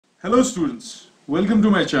Hello students, welcome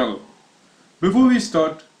to my channel. Before we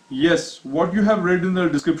start, yes, what you have read in the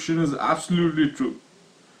description is absolutely true.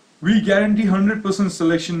 We guarantee 100%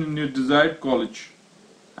 selection in your desired college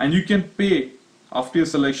and you can pay after your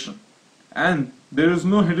selection. And there is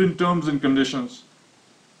no hidden terms and conditions.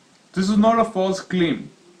 This is not a false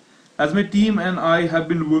claim, as my team and I have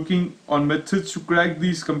been working on methods to crack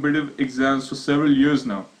these competitive exams for several years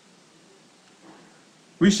now.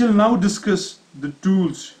 We shall now discuss the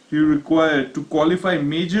tools you require to qualify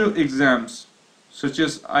major exams such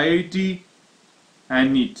as IIT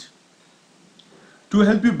and NEET. To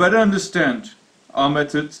help you better understand our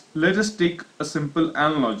methods, let us take a simple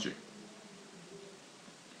analogy.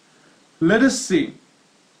 Let us say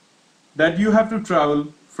that you have to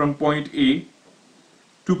travel from point A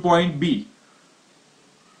to point B.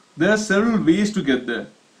 There are several ways to get there.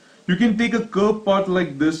 You can take a curved path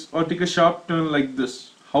like this or take a sharp turn like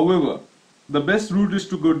this. However, the best route is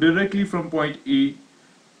to go directly from point A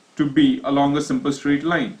to B along a simple straight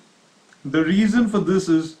line. The reason for this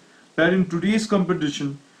is that in today's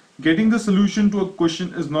competition, getting the solution to a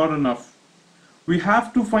question is not enough. We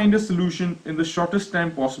have to find a solution in the shortest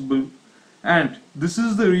time possible, and this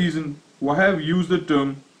is the reason why I have used the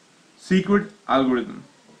term secret algorithm.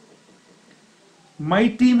 My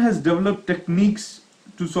team has developed techniques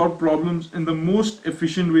to solve problems in the most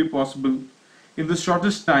efficient way possible, in the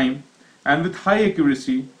shortest time, and with high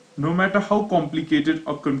accuracy, no matter how complicated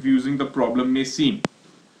or confusing the problem may seem.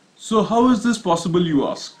 So how is this possible, you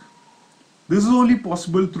ask? This is only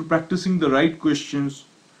possible through practicing the right questions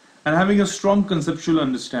and having a strong conceptual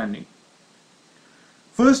understanding.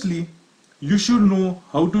 Firstly, you should know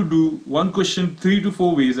how to do one question 3 to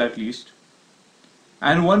 4 ways at least,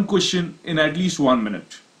 and one question in at least 1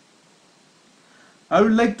 minute. I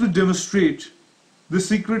would like to demonstrate the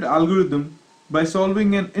secret algorithm by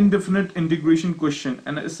solving an indefinite integration question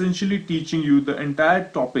and essentially teaching you the entire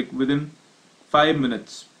topic within 5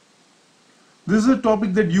 minutes. This is a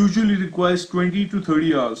topic that usually requires 20 to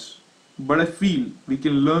 30 hours, but I feel we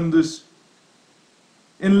can learn this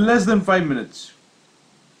in less than 5 minutes,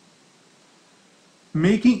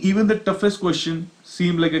 making even the toughest question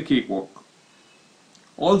seem like a cakewalk.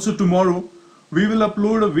 Also, tomorrow we will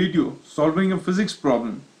upload a video solving a physics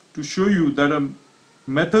problem to show you that our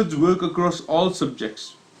methods work across all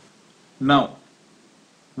subjects. Now,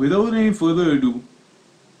 without any further ado,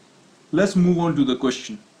 let's move on to the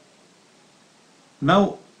question.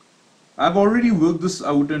 Now, I've already worked this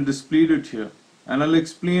out and displayed it here, and I'll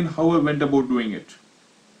explain how I went about doing it.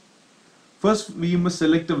 First, we must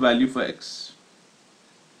select a value for x.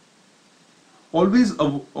 Always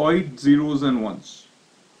avoid zeros and ones,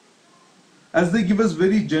 as they give us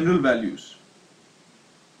very general values.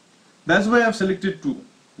 That's why I've selected 2.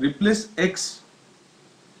 Replace x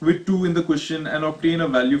with 2 in the question and obtain a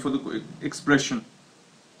value for the expression.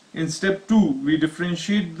 In step 2, we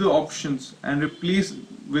differentiate the options and replace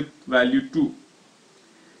with value 2.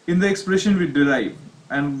 In the expression we derive,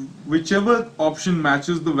 and whichever option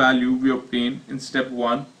matches the value we obtain in step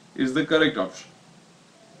 1 is the correct option.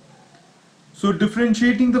 So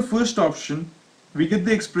differentiating the first option, we get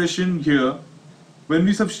the expression here. When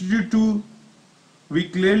we substitute 2, we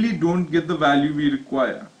clearly don't get the value we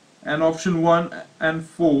require, and option 1 and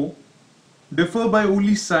 4 differ by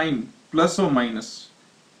only sign, plus or minus.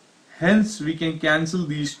 Hence we can cancel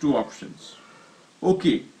these two options.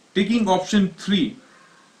 Okay, taking option 3,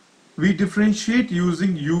 we differentiate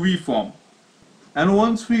using UV form, and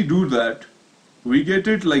once we do that, we get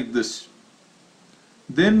it like this.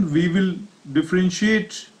 Then we will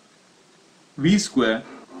differentiate v square.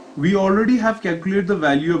 We already have calculated the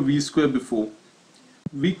value of v square before.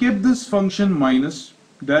 We kept this function minus,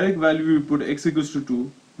 direct value we put x equals to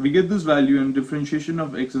 2, we get this value and differentiation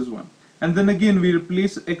of x is 1. And then again we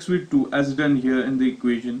replace x with 2 as done here in the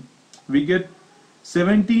equation. We get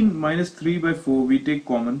 17 minus 3 by 4, we take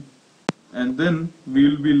common, and then we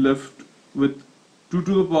will be left with 2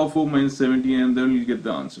 to the power 4 minus 17, and then we'll get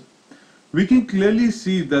the answer. We can clearly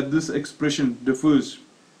see that this expression differs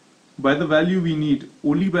by the value we need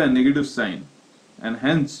only by a negative sign, and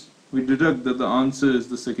hence we deduct that the answer is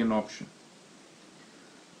the second option.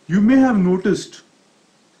 You may have noticed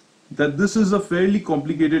that this is a fairly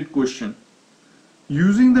complicated question.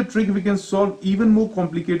 Using the trick we can solve even more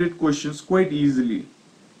complicated questions quite easily.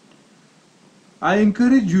 I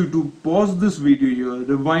encourage you to pause this video here,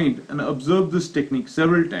 rewind and observe this technique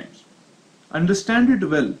several times. Understand it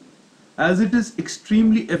well, as it is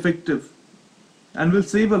extremely effective and will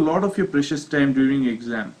save a lot of your precious time during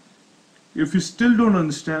exam. If you still don't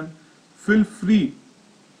understand, feel free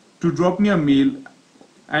to drop me a mail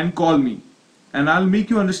and call me. and I'll make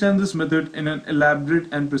you understand this method in an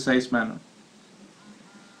elaborate and precise manner.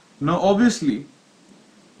 Now obviously,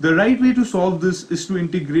 the right way to solve this is to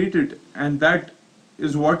integrate it, and that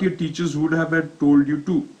is what your teachers would have had told you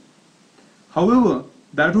to. However,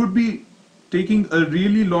 that would be taking a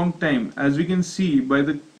really long time, as we can see by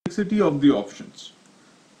the complexity of the options.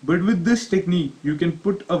 But with this technique, you can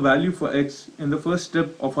put a value for x in the first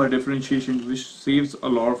step of our differentiation, which saves a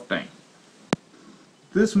lot of time.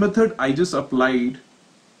 This method I just applied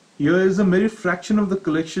here is a mere fraction of the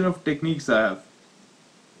collection of techniques I have.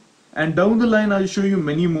 And down the line, I'll show you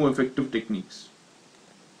many more effective techniques.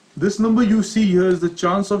 This number you see here is the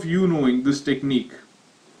chance of you knowing this technique.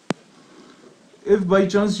 If by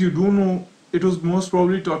chance you do know, it was most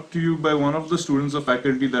probably taught to you by one of the students or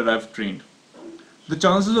faculty that I've trained. The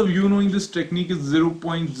chances of you knowing this technique is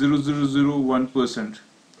 0.0001%.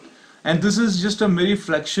 And this is just a mere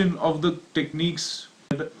fraction of the techniques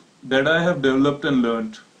that I have developed and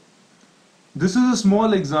learned. This is a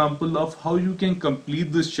small example of how you can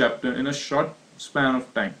complete this chapter in a short span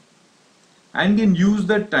of time and can use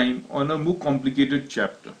that time on a more complicated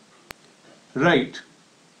chapter. Right,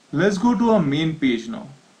 let's go to our main page now.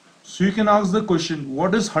 So you can ask the question,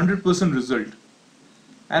 what is 100% result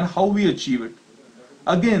and how we achieve it?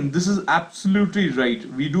 Again, this is absolutely right.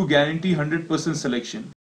 We do guarantee 100%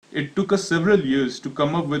 selection. It took us several years to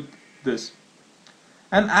come up with this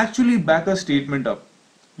and actually back our statement up.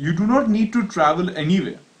 You do not need to travel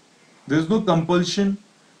anywhere. There is no compulsion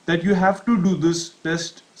that you have to do this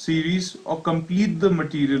test series or complete the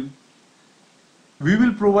material. We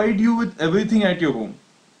will provide you with everything at your home.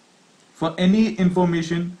 For any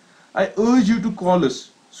information, I urge you to call us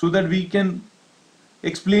so that we can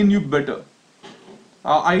explain you better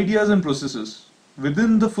our ideas and processes.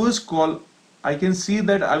 Within the first call, I can say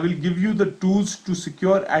that I will give you the tools to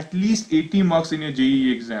secure at least 80 marks in your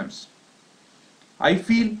JEE exams. I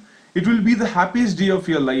feel it will be the happiest day of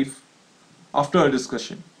your life after our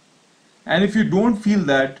discussion. And if you don't feel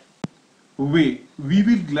that way, we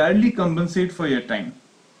will gladly compensate for your time.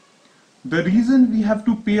 The reason we have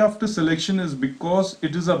to pay after selection is because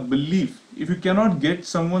it is a belief if you cannot get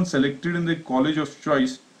someone selected in the college of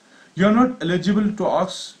choice, you are not eligible to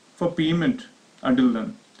ask for payment until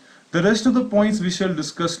then. The rest of the points we shall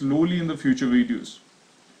discuss slowly in the future videos,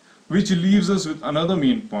 which leaves us with another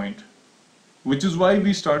main point, which is why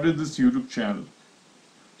we started this YouTube channel.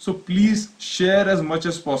 So please share as much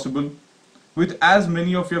as possible with as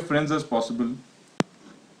many of your friends as possible.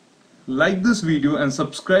 Like this video and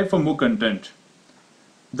subscribe for more content.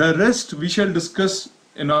 The rest we shall discuss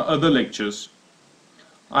in our other lectures.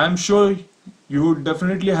 I am sure you would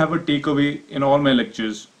definitely have a takeaway in all my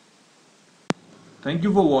lectures. Thank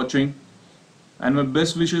you for watching and my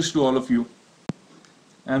best wishes to all of you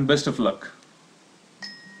and best of luck.